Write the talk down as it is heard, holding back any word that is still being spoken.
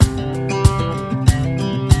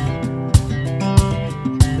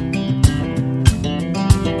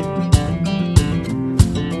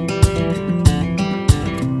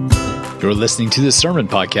You're listening to the Sermon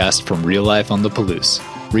Podcast from Real Life on the Palouse,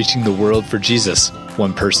 reaching the world for Jesus,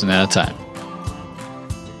 one person at a time.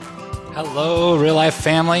 Hello, Real Life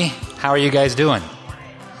family. How are you guys doing?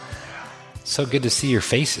 So good to see your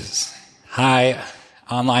faces. Hi,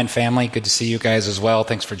 online family. Good to see you guys as well.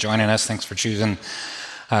 Thanks for joining us. Thanks for choosing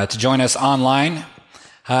to join us online.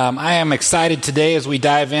 I am excited today as we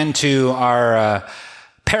dive into our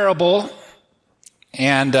parable.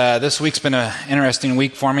 And this week's been an interesting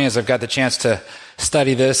week for me as I've got the chance to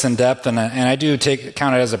study this in depth. And I do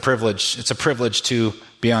count it as a privilege. It's a privilege to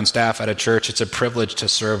be on staff at a church. It's a privilege to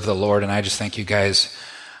serve the Lord. And I just thank you guys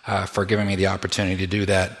for giving me the opportunity to do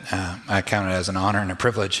that. I count it as an honor and a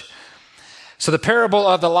privilege. So the parable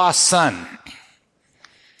of the lost son.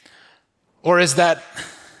 Or is that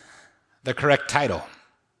the correct title?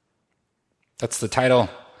 That's the title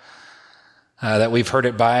that we've heard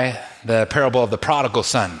it by, the parable of the prodigal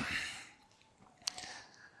son.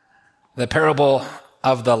 The parable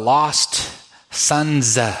of the lost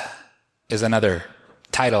sons is another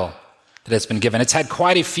title that has been given. It's had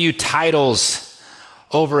quite a few titles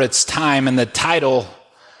over its time, and the title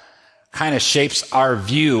kind of shapes our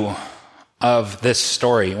view of this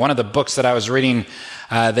story. One of the books that I was reading,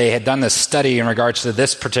 they had done this study in regards to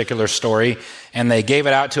this particular story, and they gave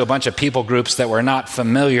it out to a bunch of people groups that were not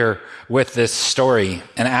familiar with this story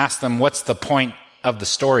and asked them, what's the point of the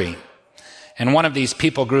story? And one of these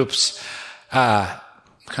people groups, kind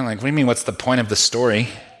of like, what do you mean, what's the point of the story?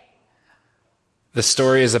 The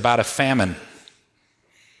story is about a famine.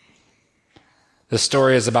 The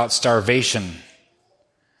story is about starvation.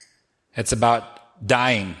 It's about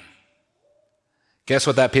dying. Guess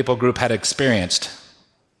what that people group had experienced?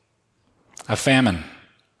 A famine.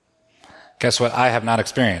 Guess what I have not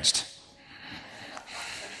experienced?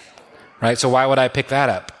 Right? So why would I pick that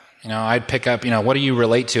up? I'd pick up, what do you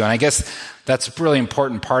relate to? And I guess that's a really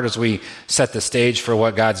important part as we set the stage for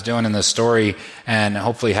what God's doing in this story and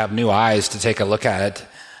hopefully have new eyes to take a look at it.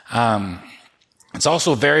 It's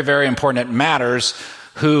also very, very important. It matters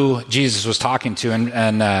who Jesus was talking to.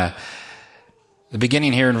 And the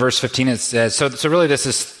beginning here in verse 15, it says, so really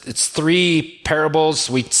it's three parables.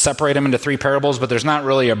 We separate them into three parables, but there's not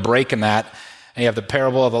really a break in that. And you have the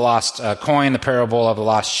parable of the lost coin, the parable of the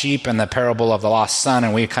lost sheep, and the parable of the lost son,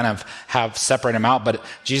 and we kind of have separate them out, but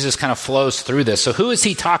Jesus kind of flows through this. So who is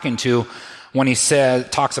he talking to when he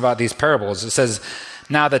talks about these parables? It says,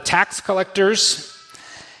 now the tax collectors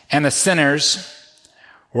and the sinners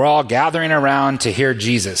were all gathering around to hear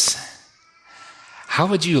Jesus. How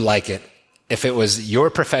would you like it if it was your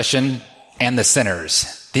profession and the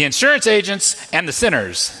sinners? The insurance agents and the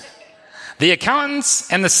sinners. The accountants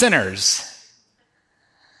and the sinners.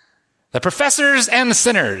 The professors and the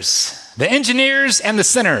sinners. The engineers and the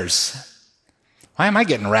sinners. Why am I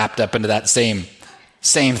getting wrapped up into that same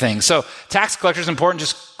thing? So tax collectors, important,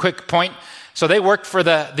 just quick point. So they worked for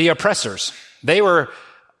the oppressors. They were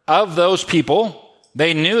of those people.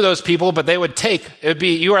 They knew those people, but they would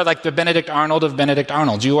you are like the Benedict Arnold of Benedict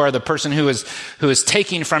Arnold. You are the person who is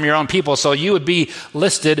taking from your own people. So you would be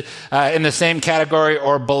listed in the same category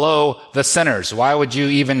or below the sinners. Why would you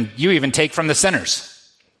even take from the sinners?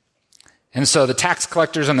 And so the tax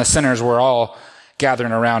collectors and the sinners were all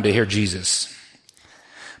gathering around to hear Jesus.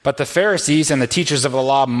 But the Pharisees and the teachers of the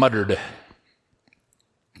law muttered,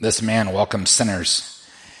 this man welcomes sinners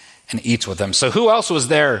and eats with them. So who else was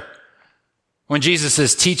there when Jesus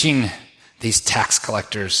is teaching these tax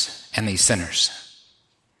collectors and these sinners?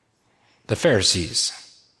 The Pharisees.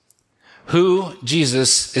 Who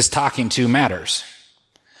Jesus is talking to matters.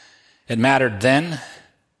 It mattered then,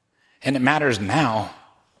 and it matters now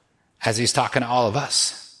as he's talking to all of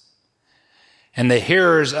us. And the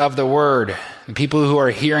hearers of the word, the people who are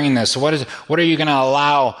hearing this, what are you going to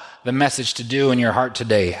allow the message to do in your heart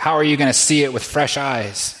today? How are you going to see it with fresh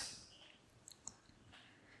eyes?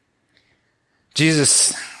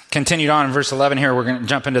 Jesus continued on in verse 11 here. We're going to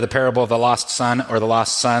jump into the parable of the lost son or the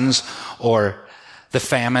lost sons or the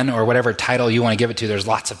famine or whatever title you want to give it to. There's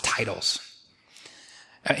lots of titles.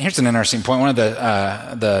 Here's an interesting point. One of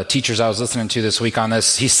the teachers I was listening to this week on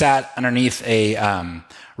this, he sat underneath a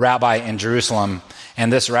rabbi in Jerusalem,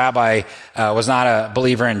 and this rabbi was not a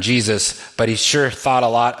believer in Jesus, but he sure thought a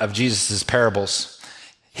lot of Jesus' parables.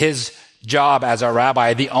 His job as a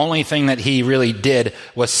rabbi, the only thing that he really did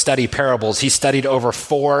was study parables. He studied over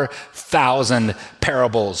 4,000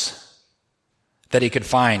 parables that he could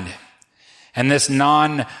find. And this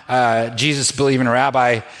non-Jesus believing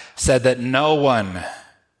rabbi said that no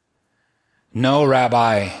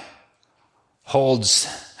rabbi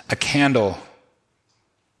holds a candle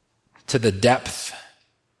to the depth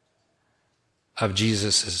of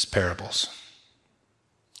Jesus' parables.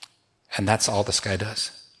 And that's all this guy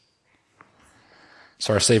does.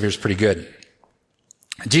 So our Savior's pretty good.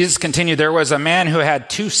 Jesus continued, there was a man who had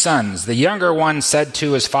 2 sons. The younger one said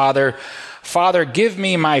to his father, Father, give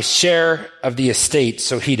me my share of the estate.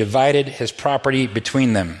 So he divided his property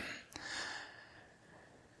between them.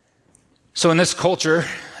 So in this culture,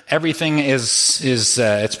 everything is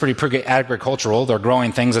it's pretty agricultural. They're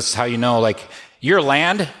growing things. That's how you know, like, your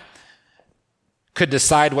land could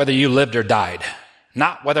decide whether you lived or died.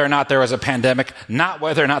 Not whether or not there was a pandemic, not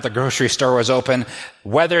whether or not the grocery store was open,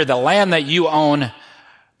 whether the land that you own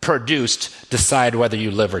produced decide whether you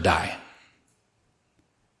live or die.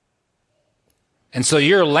 And so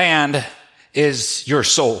your land is your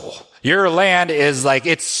soul. Your land is like,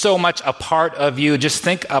 it's so much a part of you. Just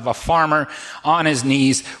think of a farmer on his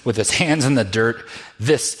knees with his hands in the dirt.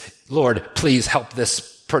 This, Lord, please help this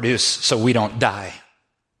produce so we don't die.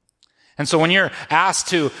 And so when you're asked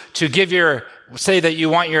to give say that you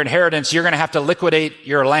want your inheritance, you're going to have to liquidate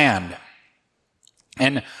your land.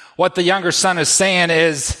 And what the younger son is saying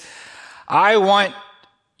is, I want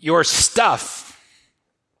your stuff,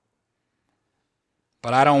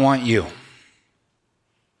 but I don't want you.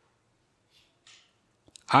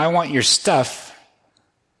 I want your stuff,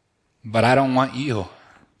 but I don't want you.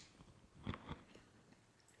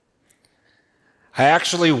 I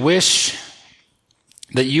actually wish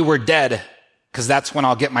that you were dead, because that's when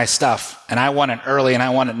I'll get my stuff. And I want it early and I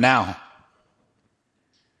want it now.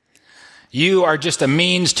 You are just a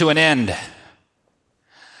means to an end.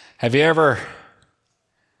 Have you ever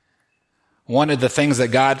wanted the things that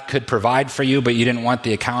God could provide for you, but you didn't want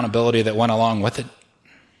the accountability that went along with it?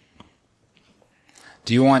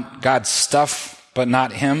 Do you want God's stuff, but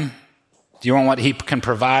not Him? Do you want what He can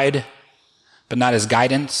provide, but not His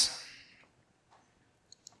guidance?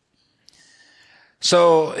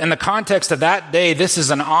 So in the context of that day, this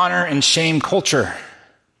is an honor and shame culture.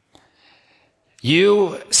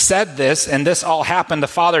 You said this, and this all happened. The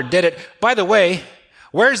father did it. By the way,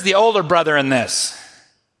 where's the older brother in this?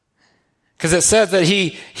 Because it says that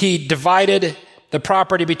he divided the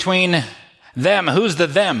property between them. Who's the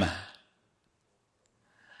them?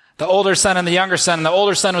 The older son and the younger son. And the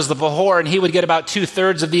older son was the Behor, and he would get about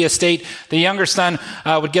 2/3 of the estate. The younger son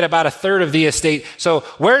would get about 1/3 of the estate. So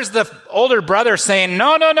where's the older brother saying,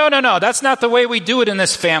 no, that's not the way we do it in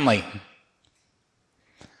this family?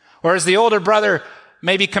 Or is the older brother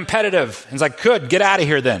maybe competitive? And it's like, good, get out of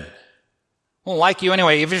here then. Won't like you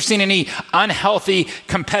anyway. Have you ever seen any unhealthy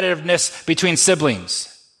competitiveness between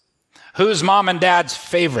siblings? Who's mom and dad's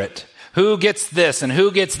favorite? Who gets this and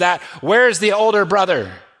who gets that? Where's the older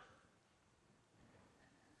brother?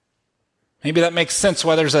 Maybe that makes sense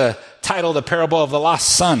why there's a title, The Parable of the Lost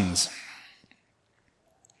Sons.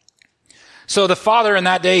 So the father in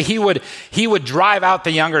that day, he would drive out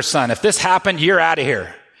the younger son. If this happened, you're out of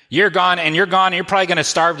here. You're gone, and you're probably going to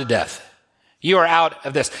starve to death. You are out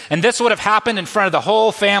of this. And this would have happened in front of the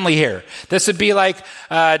whole family here. This would be like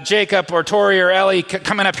Jacob or Tori or Ellie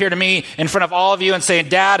coming up here to me in front of all of you and saying,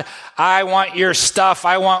 Dad, I want your stuff.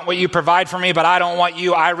 I want what you provide for me, but I don't want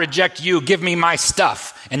you. I reject you. Give me my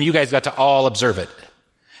stuff. And you guys got to all observe it.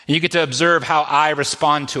 And you get to observe how I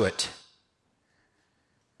respond to it.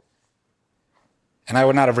 And I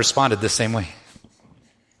would not have responded the same way.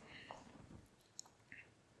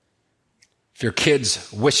 If your kids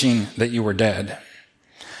wishing that you were dead.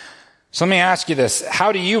 So let me ask you this.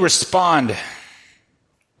 How do you respond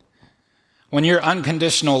when your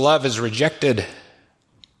unconditional love is rejected?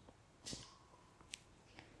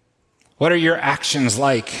 What are your actions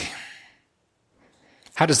like?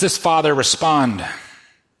 How does this father respond?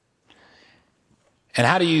 And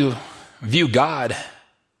how do you view God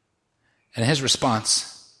and His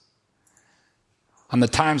response on the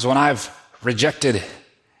times when I've rejected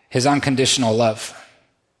His unconditional love?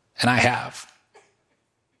 And I have.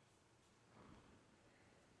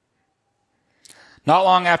 Not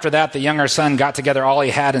long after that, the younger son got together all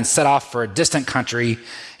he had and set off for a distant country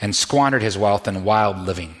and squandered his wealth in wild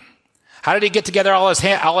living. How did he get together all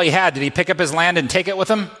he had? Did he pick up his land and take it with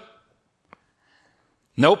him?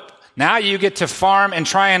 Nope. Now you get to farm and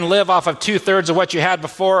try and live off of 2/3 of what you had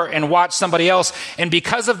before and watch somebody else. And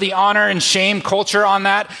because of the honor and shame culture on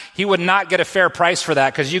that, he would not get a fair price for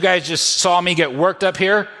that, because you guys just saw me get worked up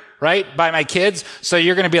here, right, by my kids. So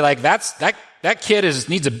you're going to be like, that kid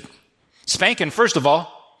needs a spanking, first of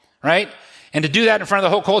all, right? And to do that in front of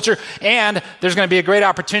the whole culture, and there's going to be a great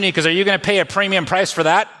opportunity, because are you going to pay a premium price for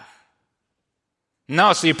that?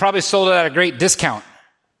 No, so you probably sold it at a great discount.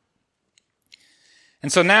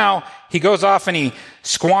 And so now he goes off and he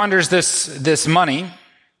squanders this money.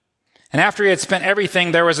 And after he had spent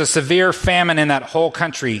everything, there was a severe famine in that whole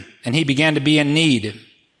country, and he began to be in need.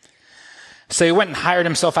 So he went and hired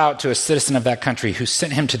himself out to a citizen of that country who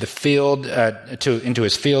sent him to the field, into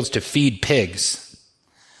his fields to feed pigs.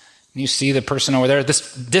 You see the person over there.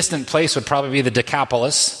 This distant place would probably be the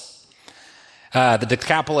Decapolis. The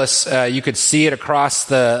Decapolis, you could see it across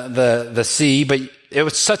the sea, but it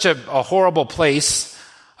was such a horrible place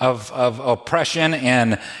of oppression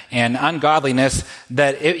and ungodliness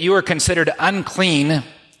that you were considered unclean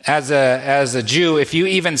as a Jew if you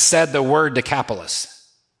even said the word Decapolis.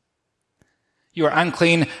 You are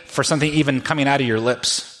unclean for something even coming out of your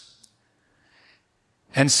lips.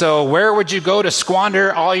 And so where would you go to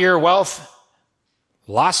squander all your wealth?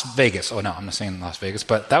 Las Vegas. Oh, no, I'm not saying Las Vegas,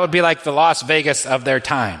 but that would be like the Las Vegas of their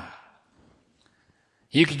time.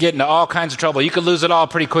 You could get into all kinds of trouble. You could lose it all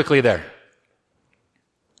pretty quickly there.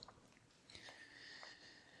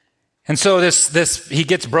 And so he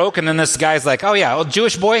gets broke, and then this guy's like, oh yeah, well,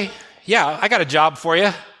 Jewish boy, yeah, I got a job for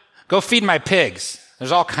you. Go feed my pigs.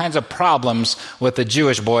 There's all kinds of problems with the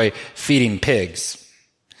Jewish boy feeding pigs.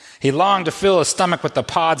 He longed to fill his stomach with the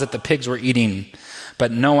pods that the pigs were eating,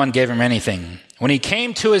 but no one gave him anything. When he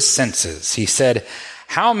came to his senses, he said,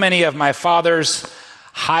 how many of my father's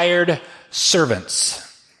hired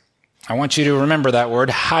servants, I want you to remember that word,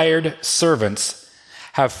 hired servants,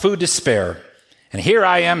 have food to spare, and here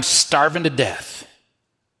I am starving to death.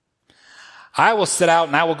 I will sit out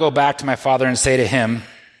and I will go back to my father and say to him,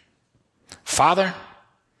 Father,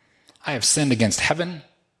 I have sinned against heaven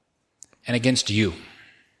and against you.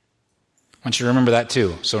 I want you to remember that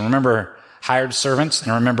too. So remember hired servants,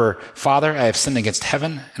 and remember, Father, I have sinned against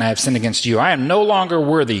heaven and I have sinned against you. I am no longer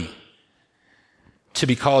worthy to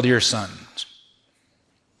be called your son.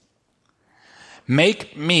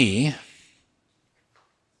 Make me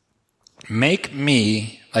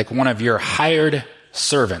like one of your hired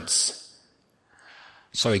servants.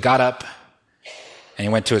 So he got up and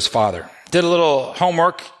he went to his father. Did a little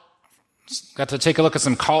homework, got to take a look at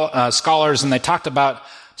some scholars, and they talked about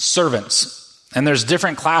servants. And there's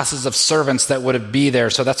different classes of servants that would be there,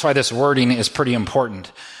 so that's why this wording is pretty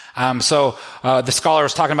important. The scholar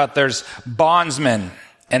was talking about there's bondsmen,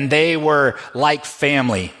 and they were like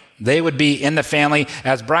family. They would be in the family.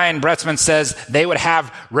 As Brian Bretzman says, they would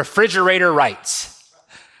have refrigerator rights,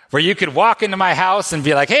 where you could walk into my house and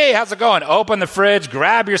be like, hey, how's it going? Open the fridge,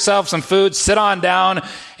 grab yourself some food, sit on down,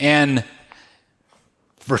 and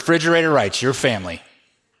refrigerator rights, your family.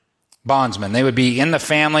 Bondsmen, they would be in the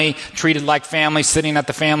family, treated like family, sitting at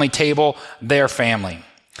the family table, their family.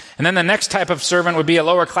 And then the next type of servant would be a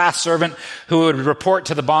lower class servant who would report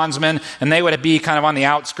to the bondsman, and they would be kind of on the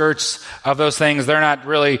outskirts of those things. They're not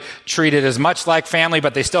really treated as much like family,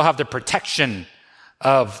 but they still have the protection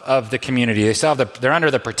of the community. They're under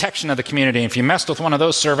the protection of the community. And if you messed with one of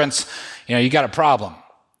those servants, you got a problem.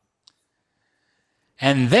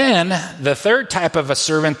 And then the third type of a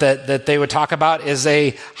servant that they would talk about is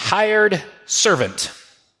a hired servant,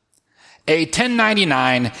 a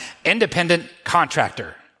 1099 independent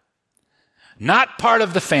contractor, not part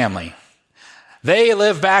of the family. They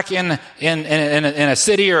live back in a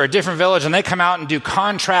city or a different village, and they come out and do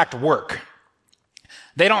contract work.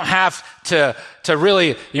 They don't have to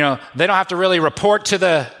really, they don't have to really report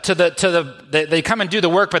they come and do the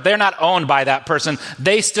work, but they're not owned by that person.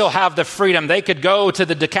 They still have the freedom. They could go to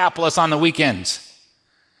the Decapolis on the weekends.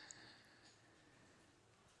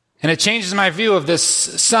 And it changes my view of this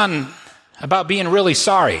son about being really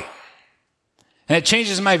sorry. And it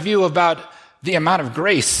changes my view about the amount of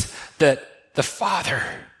grace that the Father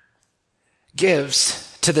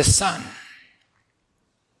gives to the Son.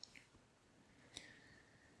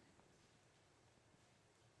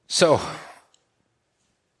 So,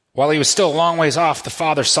 while he was still a long ways off, the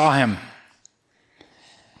Father saw him,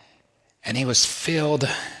 and he was filled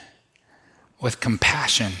with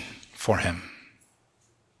compassion for him.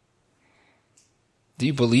 Do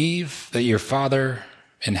you believe that your Father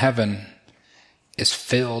in heaven is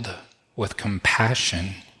filled with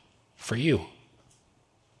compassion for you?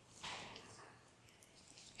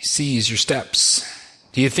 He sees your steps.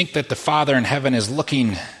 Do you think that the Father in heaven is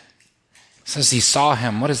looking? Says he saw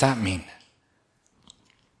him. What does that mean?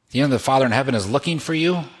 The Father in heaven is looking for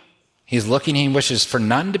you. He's looking. He wishes for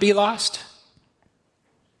none to be lost.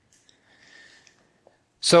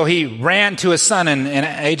 So he ran to his son, and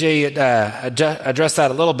AJ addressed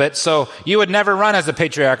that a little bit. So you would never run as a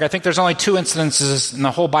patriarch. I think there's only 2 incidences in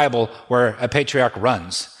the whole Bible where a patriarch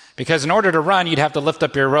runs. Because in order to run, you'd have to lift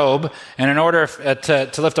up your robe. And in order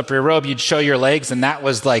to lift up your robe, you'd show your legs. And that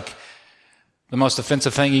was like the most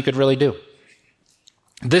offensive thing you could really do.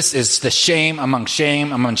 This is the shame among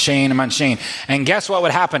shame, among shame, among shame. And guess what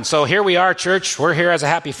would happen? So here we are, church. We're here as a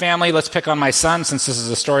happy family. Let's pick on my son, since this is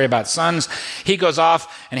a story about sons. He goes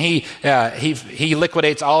off and he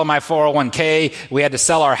liquidates all of my 401k. We had to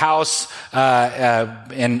sell our house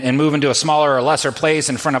and move into a smaller or lesser place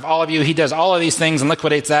in front of all of you. He does all of these things and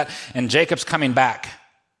liquidates that. And Jacob's coming back.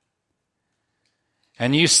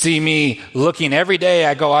 And you see me looking every day.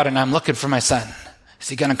 I go out and I'm looking for my son. Is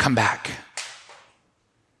he going to come back?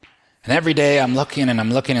 And every day I'm looking and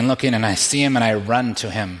I'm looking and looking, and I see him and I run to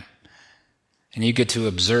him. And you get to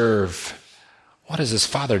observe, what is his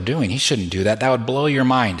father doing? He shouldn't do that. That would blow your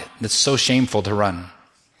mind. It's so shameful to run.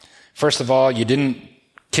 First of all, you didn't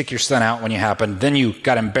kick your son out when it happened. Then you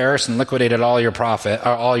got embarrassed and liquidated all your profit,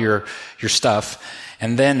 or all your stuff.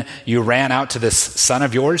 And then you ran out to this son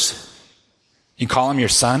of yours. You call him your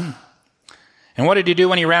son. And what did he do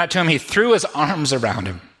when you ran out to him? He threw his arms around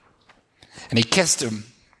him and he kissed him.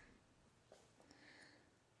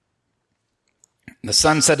 The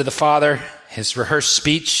son said to the father, his rehearsed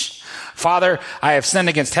speech, "Father, I have sinned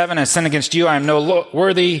against heaven, I have sinned against you. I am no longer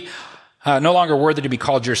worthy to be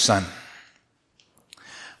called your son."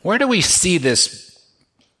 Where do we see this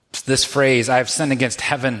phrase, "I have sinned against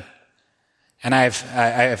heaven, and I've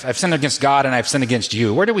sinned against God, and I've sinned against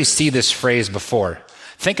you"? Where do we see this phrase before?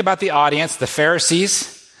 Think about the audience, the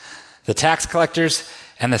Pharisees, the tax collectors,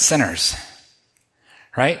 and the sinners.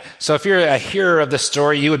 Right? So if you're a hearer of the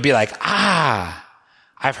story, you would be like,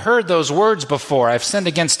 I've heard those words before. I've sinned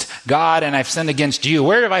against God and I've sinned against you.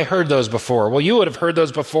 Where have I heard those before? Well, you would have heard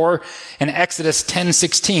those before in Exodus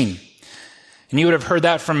 10:16. And you would have heard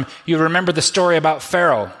that you remember the story about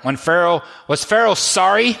Pharaoh. Was Pharaoh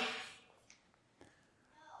sorry?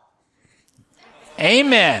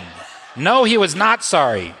 Amen. No, he was not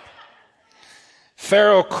sorry.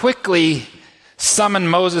 Pharaoh quickly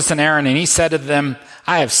summoned Moses and Aaron, and he said to them,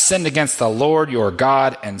 "I have sinned against the Lord your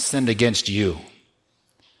God and sinned against you.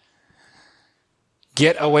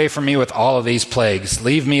 Get away from me with all of these plagues.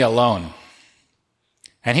 Leave me alone."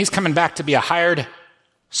 And he's coming back to be a hired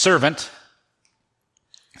servant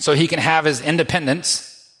so he can have his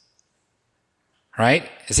independence. Right?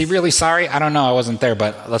 Is he really sorry? I don't know. I wasn't there,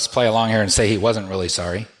 but let's play along here and say he wasn't really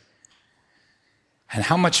sorry. And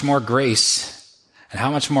how much more grace and how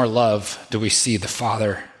much more love do we see the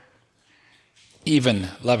Father even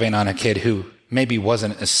loving on a kid who maybe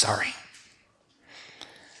wasn't as sorry?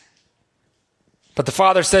 But the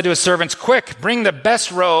father said to his servants, "Quick, bring the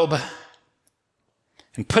best robe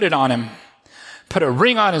and put it on him. Put a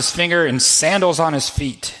ring on his finger and sandals on his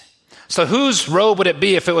feet." So whose robe would it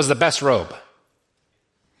be if it was the best robe?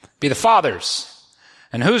 Be the father's.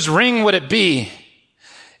 And whose ring would it be?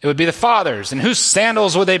 It would be the father's. And whose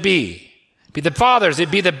sandals would they be? Be the father's.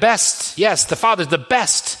 It'd be the best. Yes, the father's, the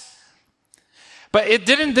best. But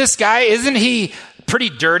isn't he pretty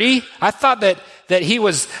dirty? I thought that he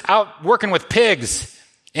was out working with pigs.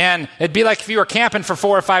 And it'd be like if you were camping for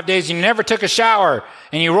 4 or 5 days, you never took a shower,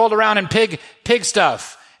 and you rolled around in pig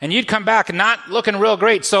stuff. And you'd come back not looking real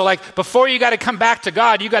great. So like before you got to come back to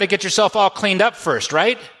God, you got to get yourself all cleaned up first,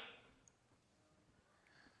 right?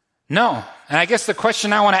 No. And I guess the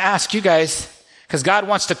question I want to ask you guys, because God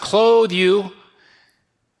wants to clothe you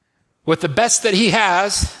with the best that he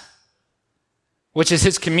has, which is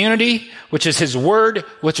his community, which is his word,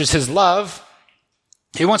 which is his love.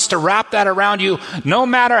 He wants to wrap that around you no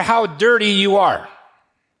matter how dirty you are.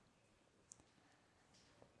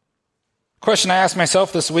 The question I asked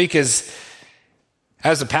myself this week is,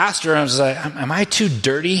 as a pastor, I was like, am I too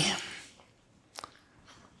dirty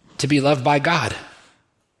to be loved by God?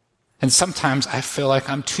 And sometimes I feel like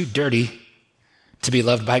I'm too dirty to be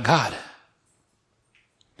loved by God.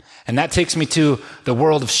 And that takes me to the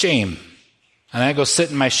world of shame. And I go sit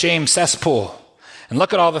in my shame cesspool and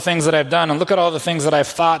look at all the things that I've done and look at all the things that I've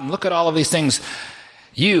thought and look at all of these things.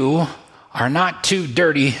 You are not too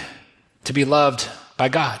dirty to be loved by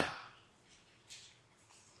God.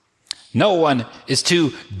 No one is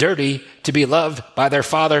too dirty to be loved by their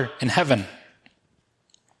Father in heaven.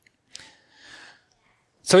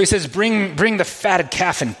 So he says, bring the fatted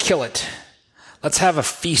calf and kill it. Let's have a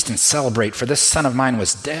feast and celebrate, for this son of mine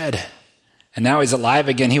was dead, and now he's alive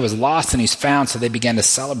again. He was lost and he's found, so they began to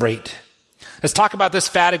celebrate. Let's talk about this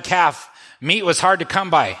fatted calf. Meat was hard to come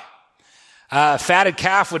by. Fatted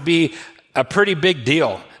calf would be a pretty big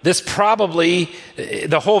deal. This probably,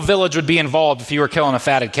 the whole village would be involved if you were killing a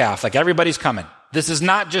fatted calf. Like everybody's coming. This is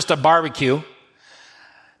not just a barbecue.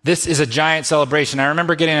 This is a giant celebration. I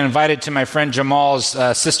remember getting invited to my friend Jamal's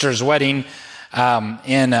sister's wedding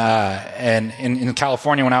in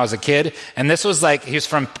California when I was a kid. And this was like, he was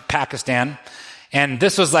from Pakistan. And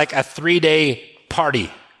this was like a 3-day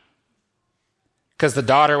party. Because the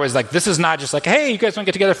daughter was like, this is not just like, hey, you guys want to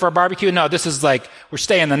get together for a barbecue? No, this is like, we're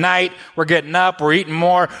staying the night, we're getting up, we're eating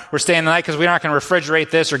more, we're staying the night because we're not going to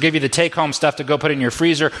refrigerate this or give you the take-home stuff to go put in your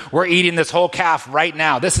freezer. We're eating this whole calf right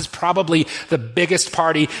now. This is probably the biggest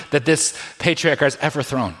party that this patriarch has ever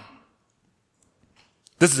thrown.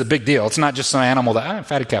 This is a big deal. It's not just some animal that,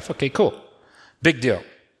 fatted calf. Okay, cool. Big deal.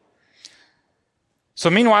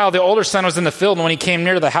 So meanwhile, the older son was in the field, and when he came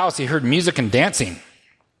near to the house, he heard music and dancing.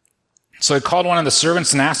 So he called one of the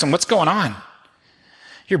servants and asked him, what's going on?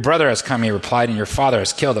 Your brother has come, he replied, and your father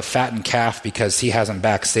has killed a fattened calf because he has him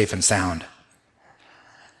back safe and sound.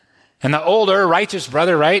 And the older, righteous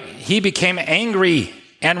brother, right, he became angry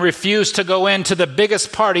and refused to go into the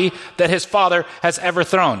biggest party that his father has ever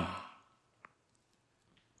thrown.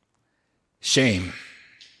 Shame.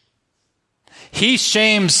 He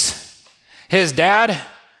shames his dad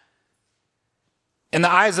in the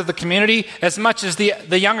eyes of the community as much as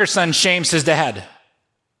the younger son shames his dad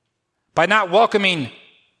by not welcoming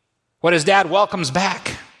what his dad welcomes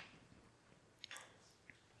back.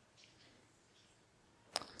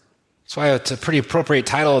 That's why it's a pretty appropriate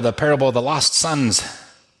title of the parable of the lost sons.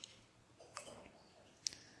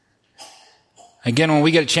 Again, when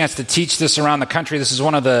we get a chance to teach this around the country, this is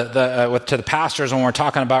one of to the pastors when we're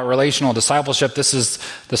talking about relational discipleship, this is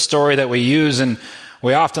the story that we use, and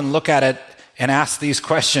we often look at it and ask these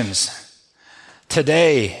questions.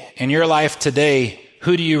 Today, in your life today,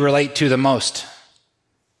 who do you relate to the most?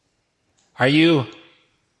 Are you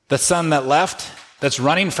the son that left, that's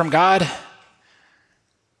running from God,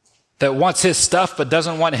 that wants his stuff but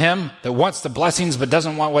doesn't want him, that wants the blessings but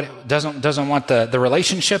doesn't want the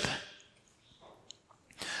relationship?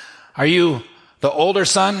 Are you the older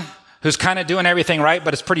son who's kind of doing everything right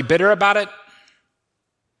but is pretty bitter about it?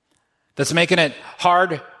 That's making it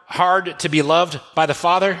hard to be loved by the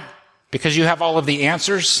Father because you have all of the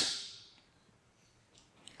answers?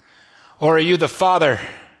 Or are you the father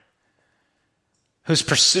who's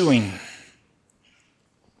pursuing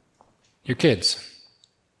your kids?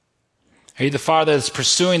 Are you the father that's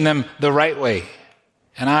pursuing them the right way?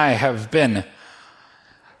 And I have been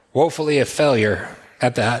woefully a failure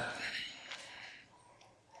at that.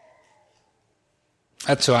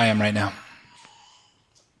 That's who I am right now.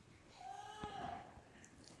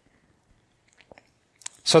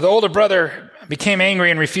 So the older brother became angry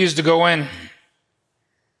and refused to go in.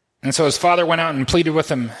 And so his father went out and pleaded with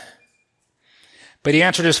him. But he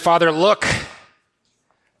answered his father, look,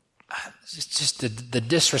 just the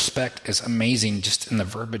disrespect is amazing just in the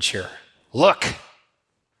verbiage here. Look.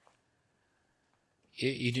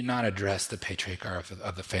 You do not address the patriarch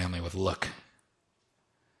of the family with look.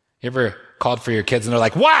 You ever called for your kids and they're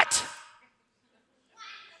like, what?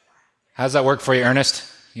 How's that work for you, Ernest?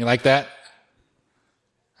 You like that?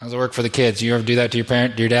 How's it work for the kids? You ever do that to your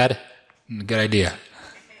parent, to your dad? Good idea.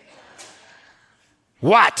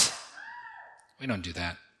 What? We don't do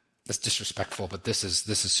that. That's disrespectful, but this is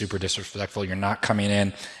super disrespectful. You're not coming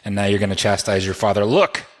in, and now you're going to chastise your father.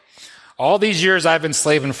 Look, all these years I've been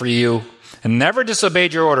slaving for you and never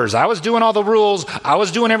disobeyed your orders. I was doing all the rules. I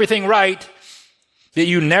was doing everything right. That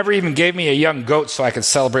you never even gave me a young goat so I could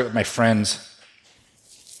celebrate with my friends.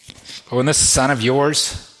 But when this son of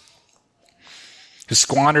yours who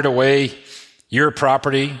squandered away your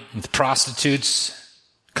property with prostitutes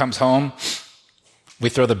comes home, we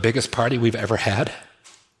throw the biggest party we've ever had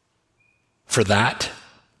for that.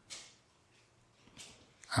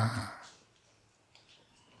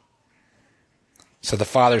 So the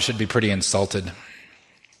father should be pretty insulted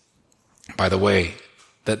by the way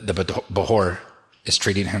that the Behor is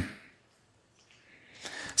treating him.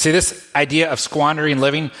 See, this idea of squandering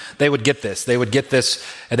living, they would get this. They would get this,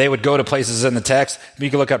 and they would go to places in the text. You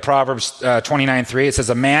can look at Proverbs 29:3. It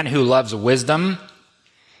says, a man who loves wisdom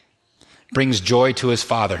brings joy to his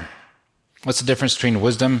father. What's the difference between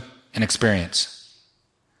wisdom and experience?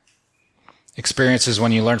 Experience is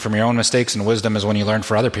when you learn from your own mistakes, and wisdom is when you learn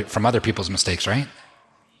from other people's mistakes, right?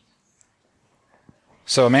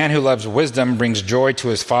 So a man who loves wisdom brings joy to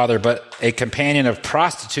his father, but a companion of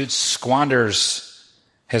prostitutes squanders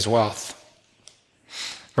his wealth.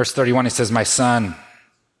 Verse 31, he says, my son.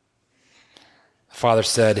 The father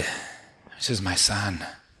said, this is my son.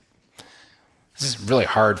 This is really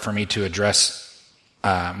hard for me to address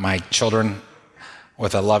my children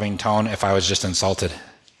with a loving tone if I was just insulted,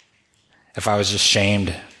 if I was just shamed.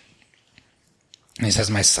 And he says,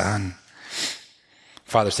 my son.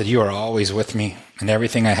 Father said, you are always with me, and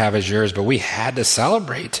everything I have is yours. But we had to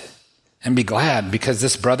celebrate and be glad because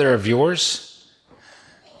this brother of yours,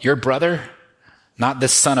 your brother, not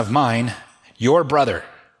this son of mine, your brother,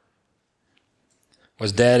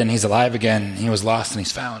 was dead and he's alive again. He was lost and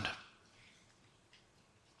he's found.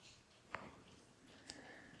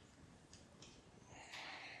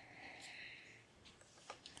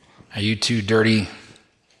 Are you too dirty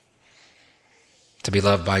to be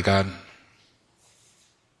loved by God?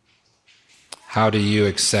 How do you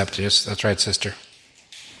accept, yes, that's right, sister.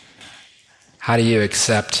 How do you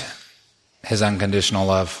accept his unconditional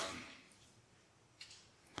love?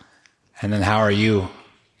 And then how are you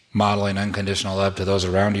modeling unconditional love to those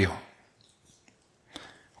around you?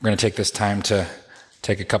 We're going to take this time to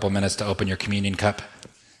take a couple minutes to open your communion cup.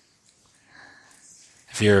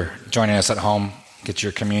 If you're joining us at home, get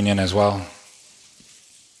your communion as well.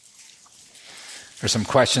 There's some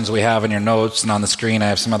questions we have in your notes, and on the screen I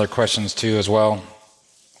have some other questions too as well.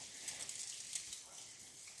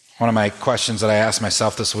 One of my questions that I asked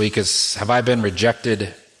myself this week is, have I been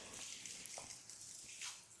rejected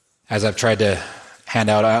as I've tried to hand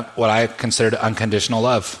out what I considered unconditional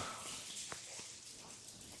love?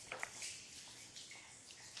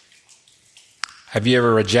 Have you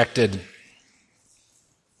ever rejected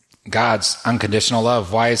God's unconditional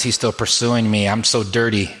love? Why is he still pursuing me? I'm so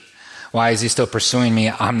dirty. Why is he still pursuing me?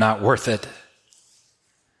 I'm not worth it.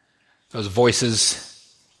 Those voices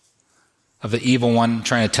of the evil one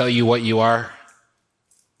trying to tell you what you are.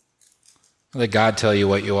 Let God tell you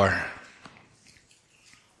what you are.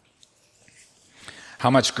 How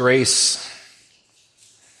much grace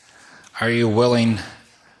are you willing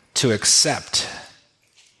to accept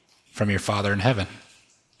from your Father in heaven?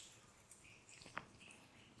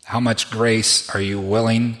 How much grace are you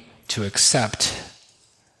willing to accept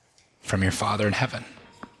from your Father in heaven?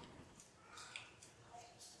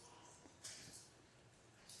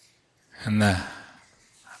 And the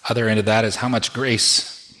other end of that is, how much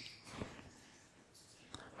grace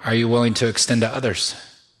are you willing to extend to others?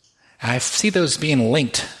 I see those being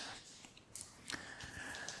linked.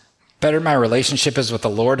 Better my relationship is with the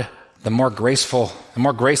Lord, the more grace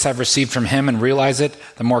I've received from him and realize it,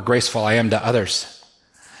 the more graceful I am to others.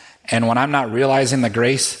 And when I'm not realizing the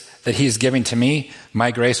grace that he's giving to me, my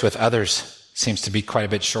grace with others seems to be quite a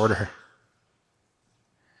bit shorter.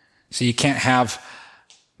 So you can't have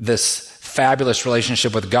this fabulous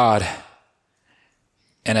relationship with God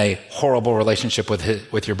and a horrible relationship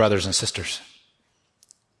with your brothers and sisters.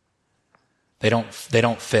 They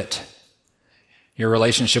don't fit. Your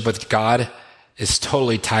relationship with God is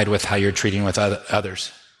totally tied with how you're treating with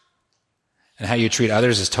others. And how you treat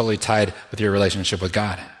others is totally tied with your relationship with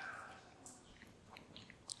God.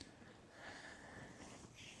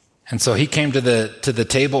 And so he came to the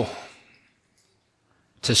table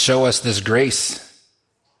to show us this grace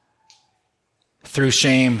through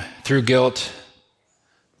shame, through guilt,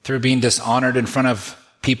 through being dishonored in front of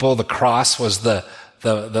people. The cross was the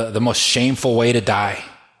most shameful way to die.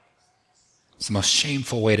 It's the most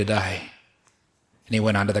shameful way to die. And he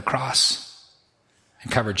went onto the cross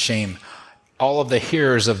and covered shame. All of the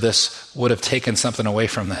hearers of this would have taken something away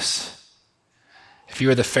from this. If you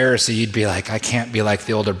were the Pharisee, you'd be like, I can't be like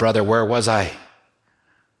the older brother. Where was I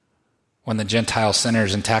when the Gentile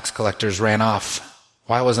sinners and tax collectors ran off?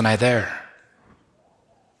 Why wasn't I there?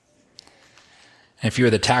 And if you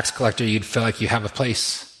were the tax collector, you'd feel like you have a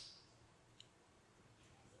place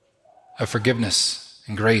of forgiveness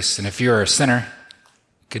and grace. And if you're a sinner,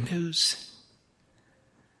 good news.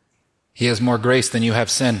 He has more grace than you have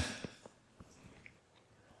sin.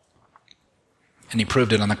 And he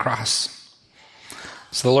proved it on the cross.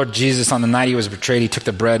 So the Lord Jesus, on the night he was betrayed, he took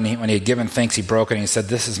the bread, and when he had given thanks, he broke it, and he said,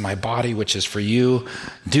 "This is my body, which is for you.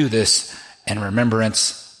 Do this in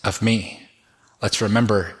remembrance of me." Let's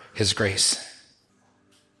remember his grace.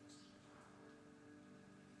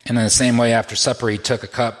 And in the same way, after supper, he took a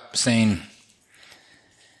cup, saying,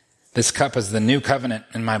 "This cup is the new covenant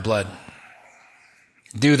in my blood.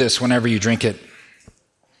 Do this whenever you drink it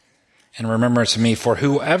in remembrance of me. For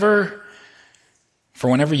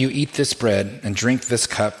whenever you eat this bread and drink this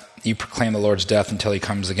cup, you proclaim the Lord's death until he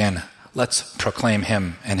comes again." Let's proclaim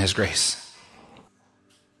him and his grace.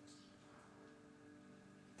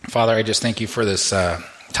 Father, I just thank you for this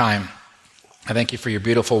time. I thank you for your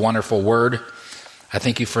beautiful, wonderful word. I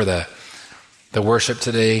thank you for the worship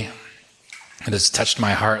today. It has touched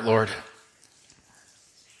my heart, Lord.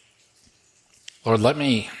 Lord, let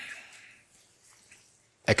me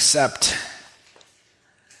accept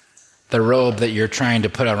the robe that you're trying to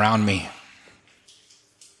put around me.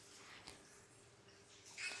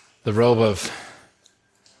 The robe of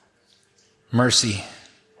mercy,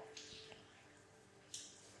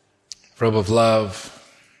 robe of love,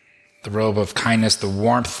 the robe of kindness, the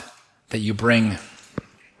warmth that you bring.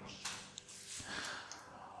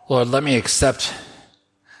 Lord, let me accept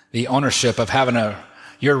the ownership of having a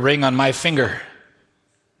your ring on my finger,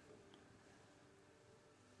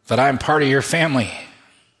 that I'm part of your family.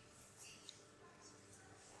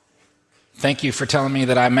 Thank you for telling me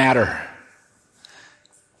that I matter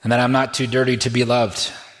and that I'm not too dirty to be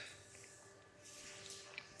loved.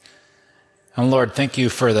 And Lord, thank you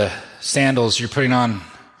for the sandals you're putting on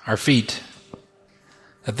our feet,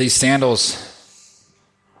 that these sandals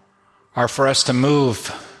are for us to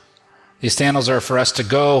move. These sandals are for us to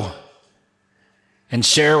go and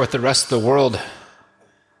share with the rest of the world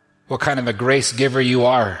what kind of a grace giver you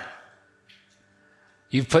are.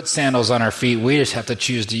 You've put sandals on our feet. We just have to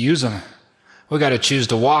choose to use them. We got to choose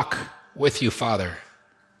to walk with you, Father.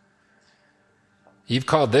 You've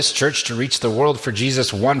called this church to reach the world for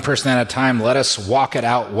Jesus one person at a time. Let us walk it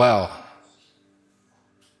out well.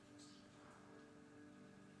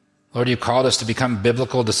 Lord, you've called us to become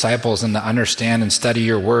biblical disciples and to understand and study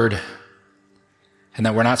your word. And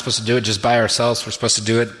that we're not supposed to do it just by ourselves. We're supposed to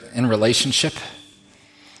do it in relationship.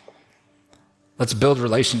 Let's build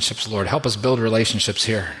relationships, Lord. Help us build relationships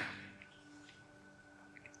here,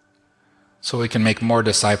 so we can make more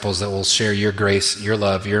disciples that will share your grace, your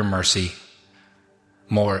love, your mercy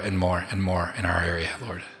more and more and more in our area,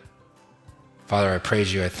 Lord. Father, I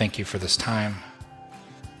praise you. I thank you for this time.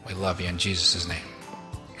 We love you in Jesus' name.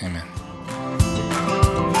 Amen.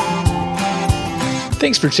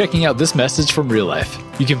 Thanks for checking out this message from Real Life.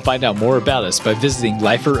 You can find out more about us by visiting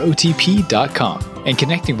liferotp.com and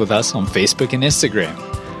connecting with us on Facebook and Instagram.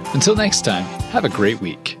 Until next time, have a great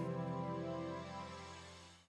week.